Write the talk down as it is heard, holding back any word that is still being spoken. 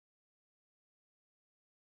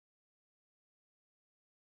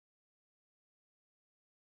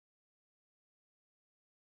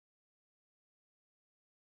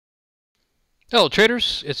Hello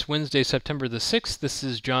traders, it's Wednesday, September the 6th. This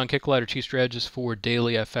is John Kicklighter, Chief Strategist for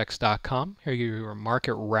dailyfx.com. Here you your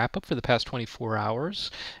market wrap-up for the past 24 hours,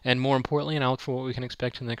 and more importantly, an outlook for what we can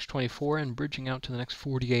expect in the next 24 and bridging out to the next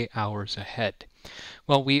 48 hours ahead.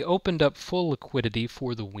 Well, we opened up full liquidity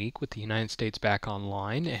for the week with the United States back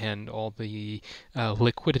online and all the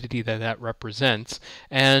liquidity that represents,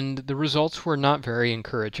 and the results were not very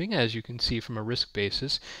encouraging, as you can see from a risk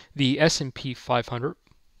basis. The S&P 500,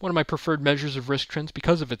 one of my preferred measures of risk trends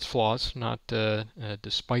because of its flaws, not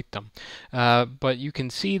despite them. But you can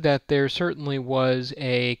see that there certainly was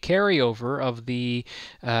a carryover of the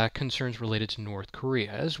concerns related to North Korea,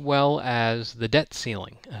 as well as the debt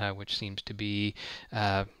ceiling, which seems to be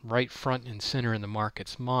right front and center in the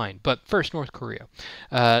market's mind. But first, North Korea.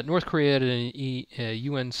 North Korea at a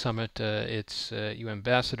UN summit, its UN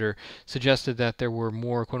ambassador suggested that there were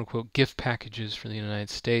more quote-unquote gift packages for the United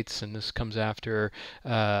States, and this comes after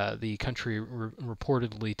the country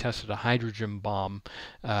reportedly tested a hydrogen bomb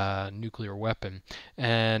nuclear weapon.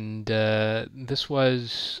 And this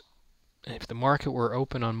was, if the market were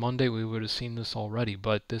open on Monday, we would have seen this already.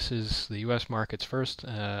 But this is the U.S. market's first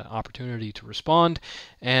opportunity to respond.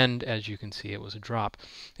 And as you can see, it was a drop.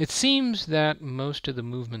 It seems that most of the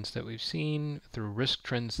movements that we've seen through risk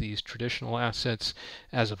trends, these traditional assets,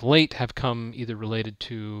 as of late, have come either related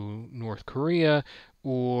to North Korea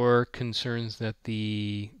or concerns that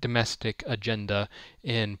the domestic agenda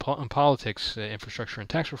in politics, infrastructure, and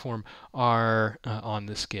tax reform are on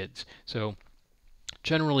the skids. So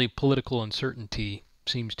generally, political uncertainty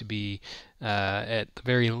seems to be, at the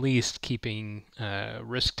very least, keeping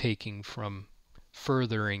risk-taking from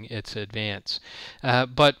furthering its advance.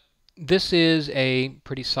 But this is a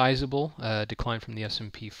pretty sizable decline from the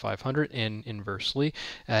S&P 500, and inversely,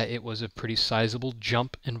 it was a pretty sizable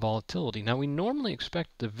jump in volatility. Now, we normally expect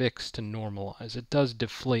the VIX to normalize. It does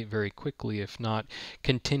deflate very quickly, if not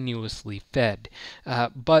continuously fed.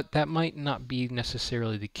 But that might not be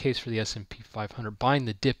necessarily the case for the S&P 500. Buying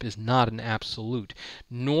the dip is not an absolute.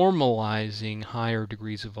 Normalizing higher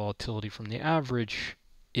degrees of volatility from the average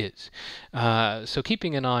is. So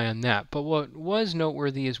keeping an eye on that. But what was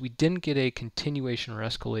noteworthy is we didn't get a continuation or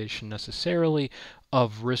escalation necessarily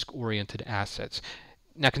of risk-oriented assets.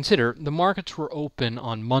 Now consider, the markets were open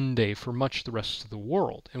on Monday for much of the rest of the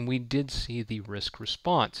world, and we did see the risk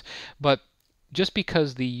response. But just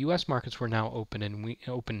because the U.S. markets were now open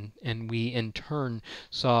and we in turn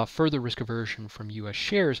saw further risk aversion from U.S.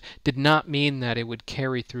 shares did not mean that it would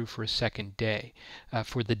carry through for a second day.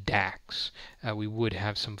 For the DAX, we would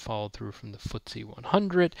have some follow through from the FTSE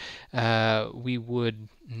 100. We would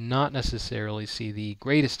not necessarily see the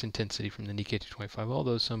greatest intensity from the Nikkei 225,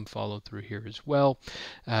 although some follow through here as well.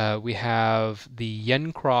 We have the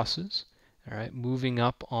yen crosses, all right, moving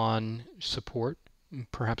up on support.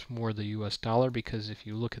 Perhaps more the US dollar, because if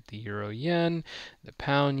you look at the euro yen, the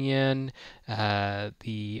pound yen,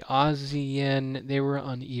 the Aussie yen, they were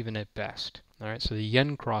uneven at best. All right, so the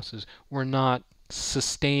yen crosses were not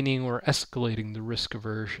sustaining or escalating the risk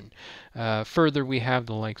aversion. Further, we have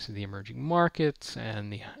the likes of the emerging markets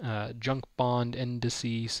and the junk bond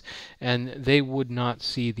indices, and they would not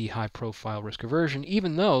see the high profile risk aversion,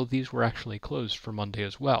 even though these were actually closed for Monday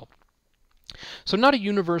as well. So not a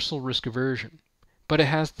universal risk aversion, but it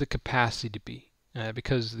has the capacity to be,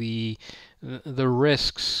 because the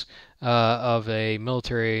risks of a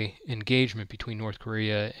military engagement between North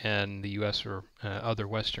Korea and the U.S. or other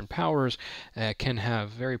Western powers can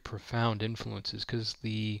have very profound influences, because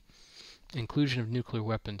the inclusion of nuclear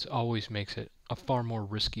weapons always makes it a far more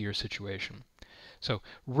riskier situation. So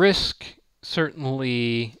risk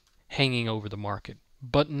certainly hanging over the market,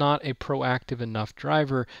 but not a proactive enough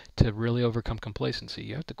driver to really overcome complacency.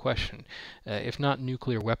 You have to question, if not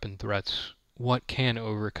nuclear weapon threats, what can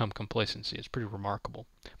overcome complacency? It's pretty remarkable.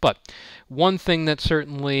 But one thing that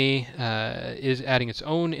certainly is adding its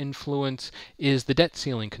own influence is the debt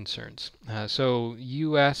ceiling concerns. So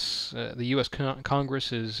the U.S.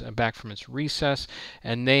 Congress is back from its recess,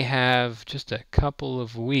 and they have just a couple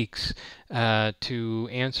of weeks to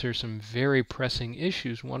answer some very pressing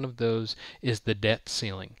issues. One of those is the debt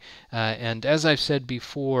ceiling. And as I've said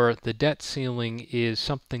before, the debt ceiling is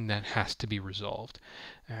something that has to be resolved.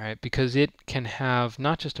 All right, because it can have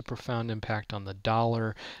not just a profound impact on the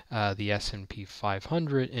dollar, the S&P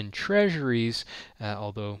 500, and treasuries,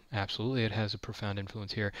 although absolutely it has a profound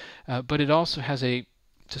influence here, but it also has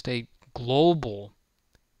just a global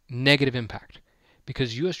negative impact,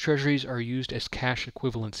 because U.S. Treasuries are used as cash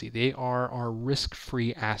equivalency. They are our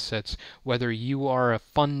risk-free assets, whether you are a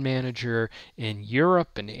fund manager in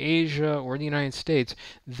Europe, in Asia, or the United States.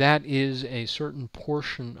 That is a certain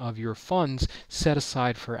portion of your funds set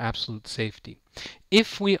aside for absolute safety.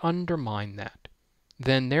 If we undermine that,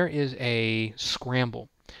 then there is a scramble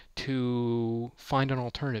to find an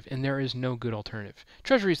alternative, and there is no good alternative.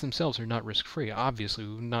 Treasuries themselves are not risk-free. Obviously,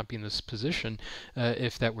 we would not be in this position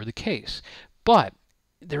if that were the case. But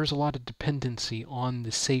there's a lot of dependency on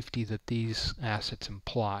the safety that these assets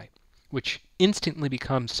imply, which instantly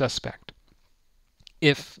becomes suspect.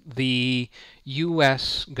 If the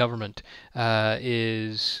U.S. government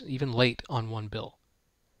is even late on one bill,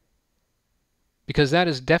 because that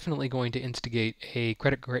is definitely going to instigate a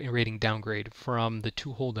credit rating downgrade from the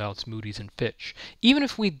two holdouts, Moody's and Fitch. Even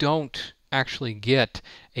if we don't actually get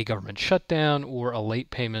a government shutdown or a late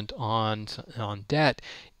payment on debt,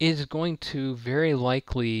 is going to very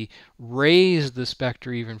likely raise the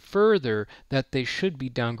specter even further that they should be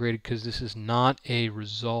downgraded, because this is not a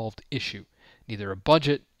resolved issue. Neither a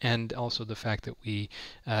budget, and also the fact that we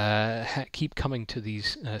keep coming to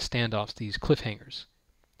these standoffs, these cliffhangers.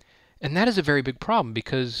 And that is a very big problem,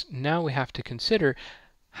 because now we have to consider,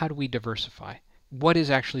 how do we diversify? What is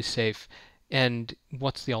actually safe, and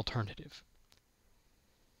what's the alternative?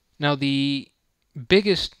 Now, the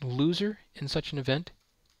biggest loser in such an event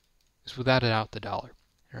is without a doubt the dollar,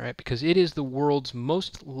 all right? Because it is the world's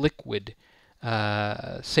most liquid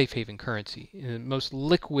safe haven currency, most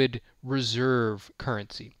liquid reserve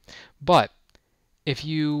currency. But if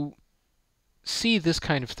you see this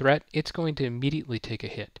kind of threat, it's going to immediately take a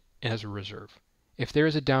hit as a reserve. If there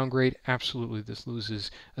is a downgrade, absolutely this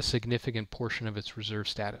loses a significant portion of its reserve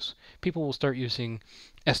status. People will start using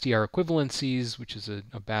SDR equivalencies, which is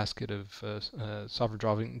a basket of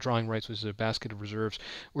sovereign drawing rights, which is a basket of reserves,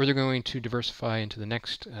 or they're going to diversify into the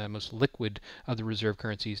next most liquid of the reserve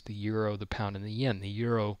currencies, the euro, the pound, and the yen. The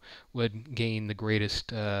euro would gain the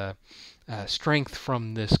greatest strength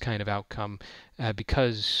from this kind of outcome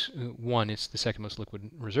because, one, it's the second most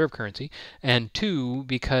liquid reserve currency, and two,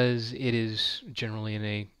 because it is generally in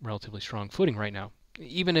a relatively strong footing right now.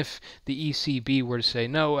 Even if the ECB were to say,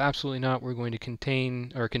 no, absolutely not, we're going to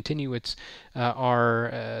continue its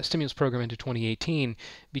our stimulus program into 2018,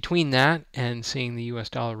 between that and seeing the U.S.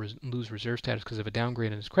 dollar lose reserve status because of a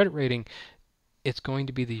downgrade in its credit rating, it's going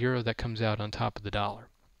to be the euro that comes out on top of the dollar.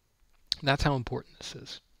 That's how important this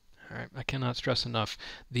is. All right, I cannot stress enough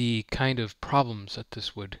the kind of problems that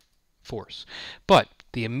this would force. But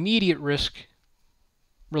the immediate risk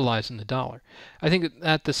relies on the dollar. I think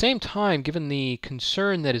at the same time, given the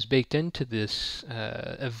concern that is baked into this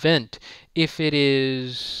event, if it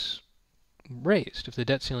is raised, if the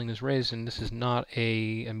debt ceiling is raised, and this is not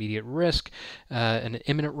a immediate risk, an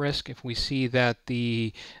imminent risk, if we see that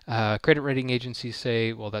the credit rating agencies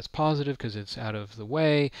say, well, that's positive because it's out of the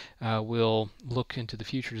way, we'll look into the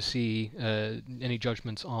future to see any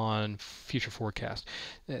judgments on future forecast.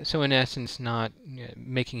 So in essence, not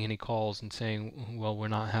making any calls and saying, well, we're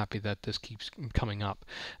not happy that this keeps coming up.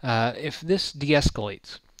 If this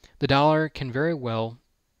de-escalates, the dollar can very well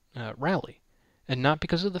rally. And not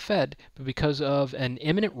because of the Fed, but because of an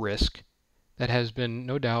imminent risk that has been,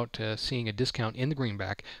 no doubt, seeing a discount in the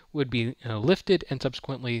greenback, would be lifted, and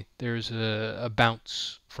subsequently there's a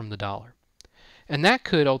bounce from the dollar. And that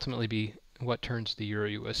could ultimately be what turns the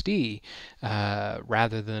Euro-USD,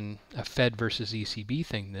 rather than a Fed versus ECB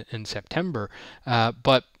thing in September.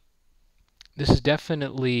 But this is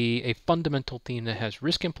definitely a fundamental theme that has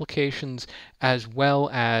risk implications as well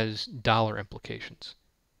as dollar implications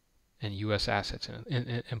and U.S. assets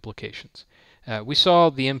implications. We saw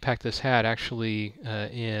the impact this had actually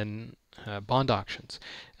in bond auctions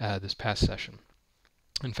this past session.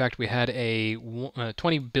 In fact, we had a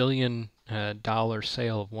 $20 billion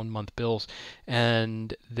sale of one-month bills,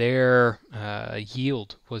 and their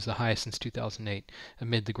yield was the highest since 2008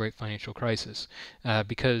 amid the great financial crisis,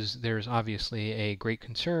 because there's obviously a great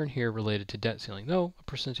concern here related to debt ceiling. Though a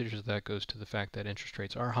percentage of that goes to the fact that interest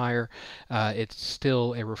rates are higher, it's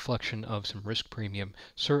still a reflection of some risk premium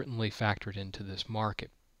certainly factored into this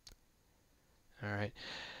market. All right.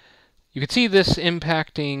 You can see this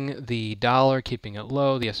impacting the dollar, keeping it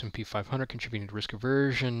low, the S&P 500 contributing to risk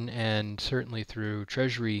aversion, and certainly through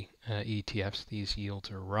Treasury ETFs, these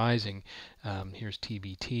yields are rising. Here's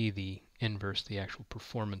TBT, the inverse, the actual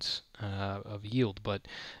performance of yield, but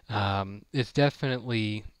it's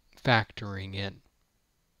definitely factoring in.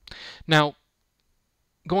 Now,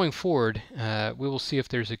 going forward, we will see if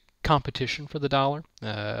there's a competition for the dollar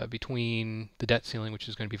between the debt ceiling, which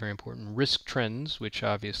is going to be very important, risk trends, which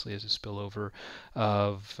obviously is a spillover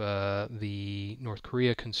of the North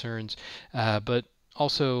Korea concerns, but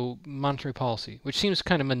also monetary policy, which seems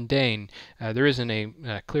kind of mundane. There isn't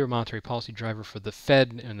a clear monetary policy driver for the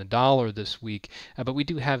Fed and the dollar this week, but we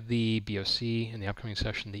do have the BOC in the upcoming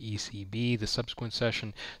session, the ECB, the subsequent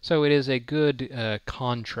session, so it is a good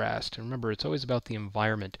contrast. And remember, it's always about the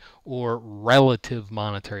environment or relative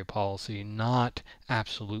monetary policy, not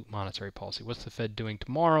absolute monetary policy. What's the Fed doing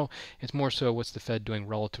tomorrow? It's more so what's the Fed doing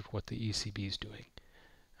relative to what the ECB is doing.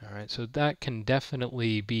 All right, so that can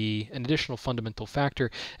definitely be an additional fundamental factor.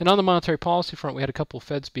 And on the monetary policy front, we had a couple of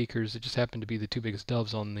Fed speakers that just happened to be the two biggest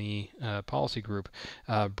doves on the policy group,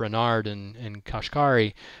 Bernard and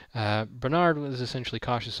Kashkari. Bernard was essentially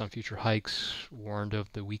cautious on future hikes, warned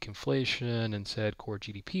of the weak inflation, and said core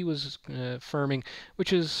GDP was firming,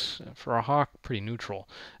 which is, for a hawk, pretty neutral.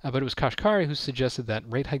 But it was Kashkari who suggested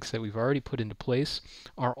that rate hikes that we've already put into place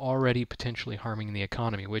are already potentially harming the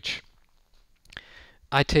economy, which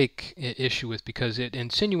I take issue with because it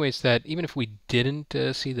insinuates that even if we didn't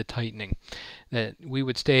see the tightening, that we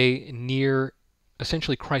would stay near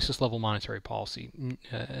essentially crisis level monetary policy,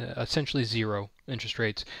 essentially zero interest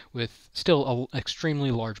rates with still an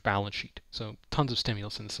extremely large balance sheet, so tons of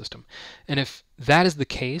stimulus in the system. And if that is the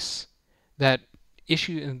case, that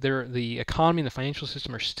the economy and the financial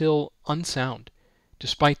system are still unsound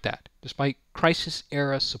despite that, despite crisis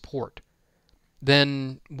era support,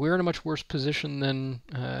 then we're in a much worse position than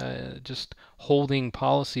just holding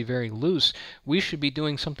policy very loose. We should be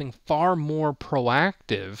doing something far more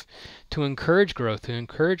proactive to encourage growth, to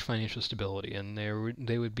encourage financial stability, and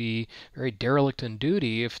they would be very derelict in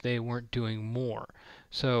duty if they weren't doing more.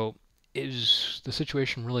 So is the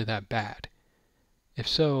situation really that bad? If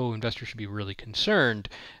so, investors should be really concerned.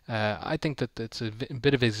 I think that that's a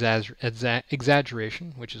bit of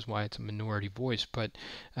exaggeration, which is why it's a minority voice, but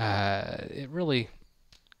it really,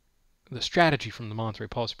 the strategy from the monetary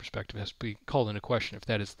policy perspective has to be called into question if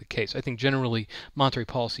that is the case. I think generally monetary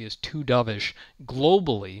policy is too dovish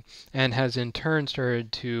globally and has in turn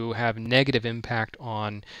started to have negative impact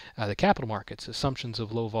on the capital markets. Assumptions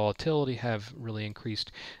of low volatility have really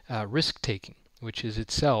increased risk-taking, which is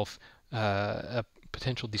itself a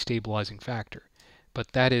potential destabilizing factor.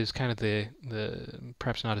 But that is kind of the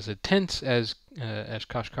perhaps not as intense as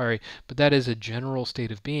Kashkari, but that is a general state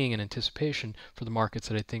of being and anticipation for the markets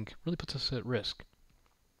that I think really puts us at risk.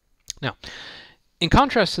 Now, in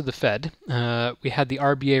contrast to the Fed, we had the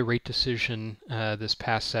RBA rate decision this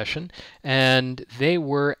past session, and they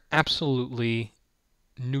were absolutely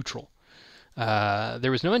neutral.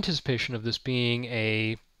 There was no anticipation of this being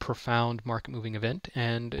a profound market-moving event,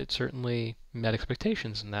 and it certainly met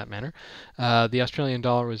expectations in that manner. The Australian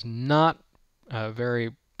dollar was not a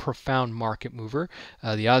very profound market mover.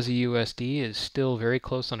 The Aussie USD is still very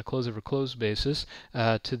close on a close-over-close basis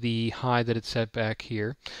to the high that it set back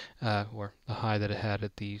here, or the high that it had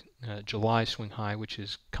at the July swing high, which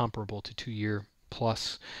is comparable to 2-year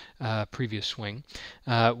plus previous swing.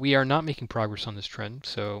 We are not making progress on this trend,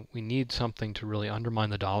 so we need something to really undermine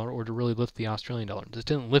the dollar or to really lift the Australian dollar. This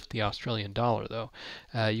didn't lift the Australian dollar, though.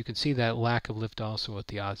 You can see that lack of lift also with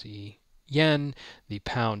the Aussie yen, the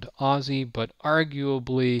pound Aussie, but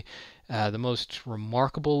arguably the most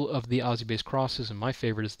remarkable of the Aussie-based crosses, and my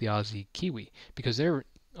favorite, is the Aussie Kiwi, because they're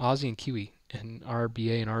Aussie and Kiwi and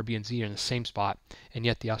RBA and RBNZ are in the same spot, and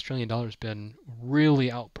yet the Australian dollar has been really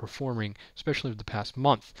outperforming, especially over the past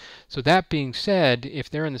month. So that being said, if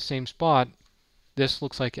they're in the same spot, this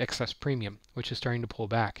looks like excess premium, which is starting to pull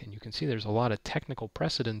back, and you can see there's a lot of technical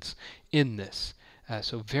precedence in this.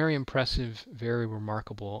 So very impressive, very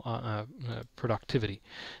remarkable productivity.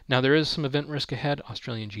 Now there is some event risk ahead,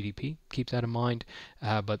 Australian GDP, keep that in mind,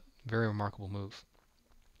 but very remarkable move.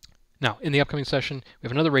 Now, in the upcoming session, we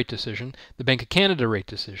have another rate decision, the Bank of Canada rate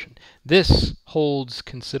decision. This holds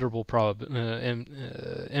considerable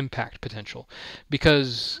impact potential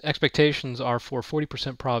because expectations are for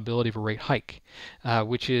 40% probability of a rate hike,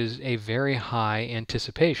 which is a very high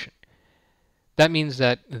anticipation. That means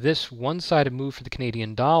that this one-sided move for the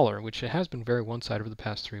Canadian dollar, which has been very one-sided over the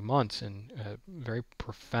past 3 months and very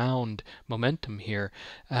profound momentum here,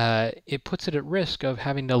 it puts it at risk of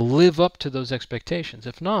having to live up to those expectations.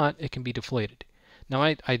 If not, it can be deflated. Now,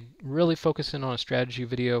 I really focus in on a strategy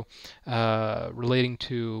video relating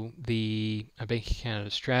to the Bank of Canada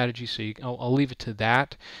strategy, so I'll leave it to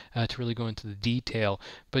that to really go into the detail.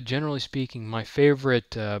 But generally speaking, my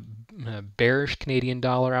favorite bearish Canadian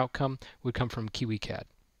dollar outcome would come from Kiwi CAD.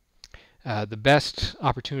 The best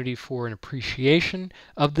opportunity for an appreciation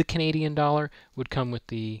of the Canadian dollar would come with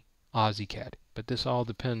the Aussie CAD. But this all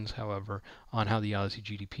depends, however, on how the Aussie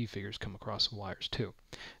GDP figures come across the wires too.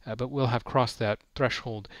 But we'll have crossed that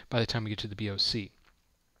threshold by the time we get to the BOC.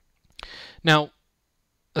 Now,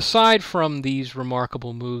 aside from these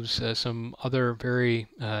remarkable moves, some other very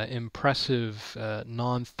impressive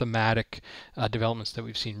non-thematic developments that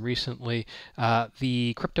we've seen recently.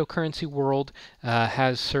 The cryptocurrency world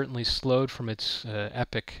has certainly slowed from its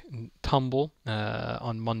epic tumble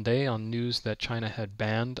on Monday on news that China had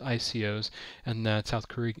banned ICOs and that South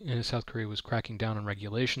Korea was cracking down on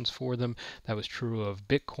regulations for them. That was true of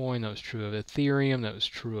Bitcoin, that was true of Ethereum, that was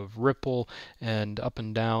true of Ripple, and up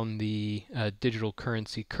and down the digital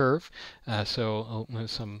currency curve. So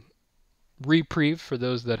some reprieve for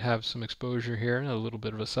those that have some exposure here, a little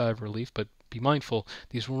bit of a sigh of relief, but be mindful,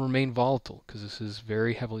 these will remain volatile because this is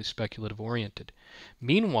very heavily speculative oriented.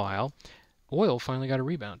 Meanwhile, oil finally got a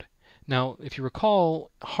rebound. Now, if you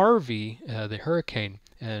recall, Harvey, the hurricane,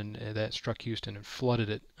 and that struck Houston and flooded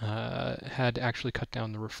it, had actually cut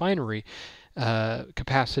down the refinery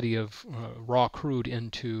capacity of raw crude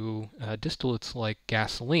into distillates like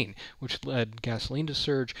gasoline, which led gasoline to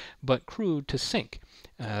surge, but crude to sink.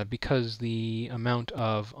 Because the amount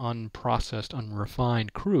of unprocessed,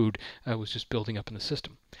 unrefined crude was just building up in the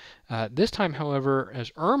system. This time, however,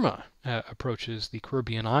 as Irma approaches the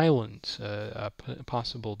Caribbean islands, a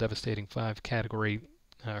possible devastating 5-category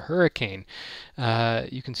hurricane,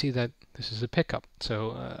 you can see that this is a pickup.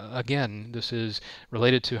 So again, this is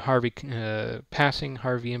related to Harvey passing,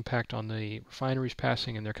 Harvey impact on the refineries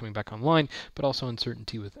passing, and they're coming back online, but also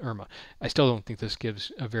uncertainty with Irma. I still don't think this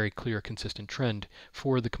gives a very clear, consistent trend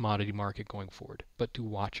for the commodity market going forward, but do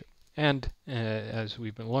watch it. And as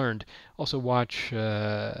we've been learned, also watch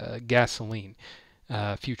gasoline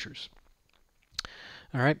futures.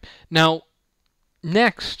 All right. Now,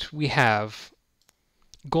 next we have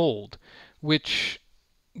gold, which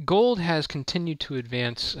gold has continued to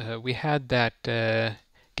advance. We had that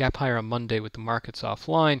gap higher on Monday with the markets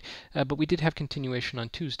offline, but we did have continuation on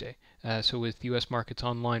Tuesday. So with U.S. markets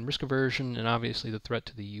online, risk aversion and obviously the threat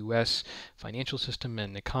to the U.S. financial system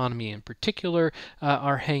and economy in particular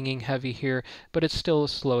are hanging heavy here, but it's still a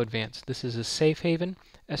slow advance. This is a safe haven,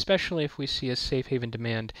 especially if we see a safe haven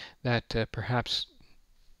demand that perhaps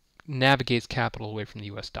navigates capital away from the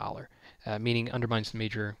U.S. dollar. Meaning undermines the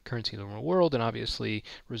major currency of the world, and obviously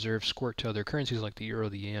reserves squirt to other currencies like the euro,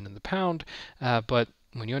 the yen, and the pound. But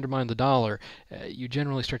when you undermine the dollar, you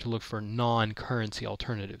generally start to look for non-currency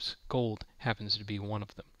alternatives. Gold happens to be one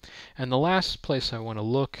of them. And the last place I want to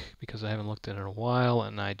look, because I haven't looked at it in a while,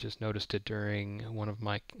 and I just noticed it during one of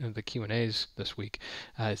the Q&As this week,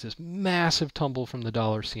 is this massive tumble from the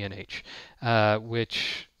dollar CNH,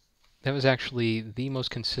 which that was actually the most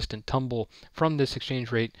consistent tumble from this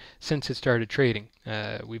exchange rate since it started trading.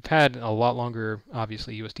 We've had a lot longer,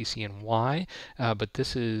 obviously, USD-CNY, but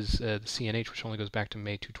this is the CNH, which only goes back to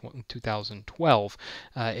May 2012,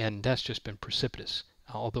 and that's just been precipitous.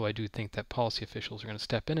 Although I do think that policy officials are going to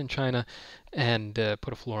step in China and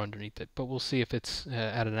put a floor underneath it. But we'll see if it's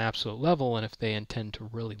at an absolute level and if they intend to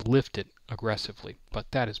really lift it aggressively.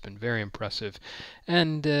 But that has been very impressive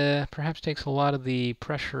and perhaps takes a lot of the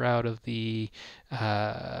pressure out of the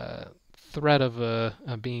threat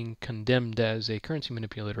of being condemned as a currency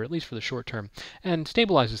manipulator, at least for the short term, and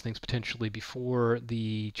stabilizes things potentially before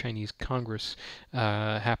the Chinese Congress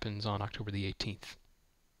happens on October the 18th.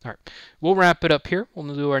 All right, we'll wrap it up here.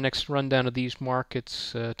 We'll do our next rundown of these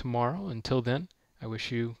markets tomorrow. Until then, I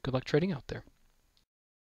wish you good luck trading out there.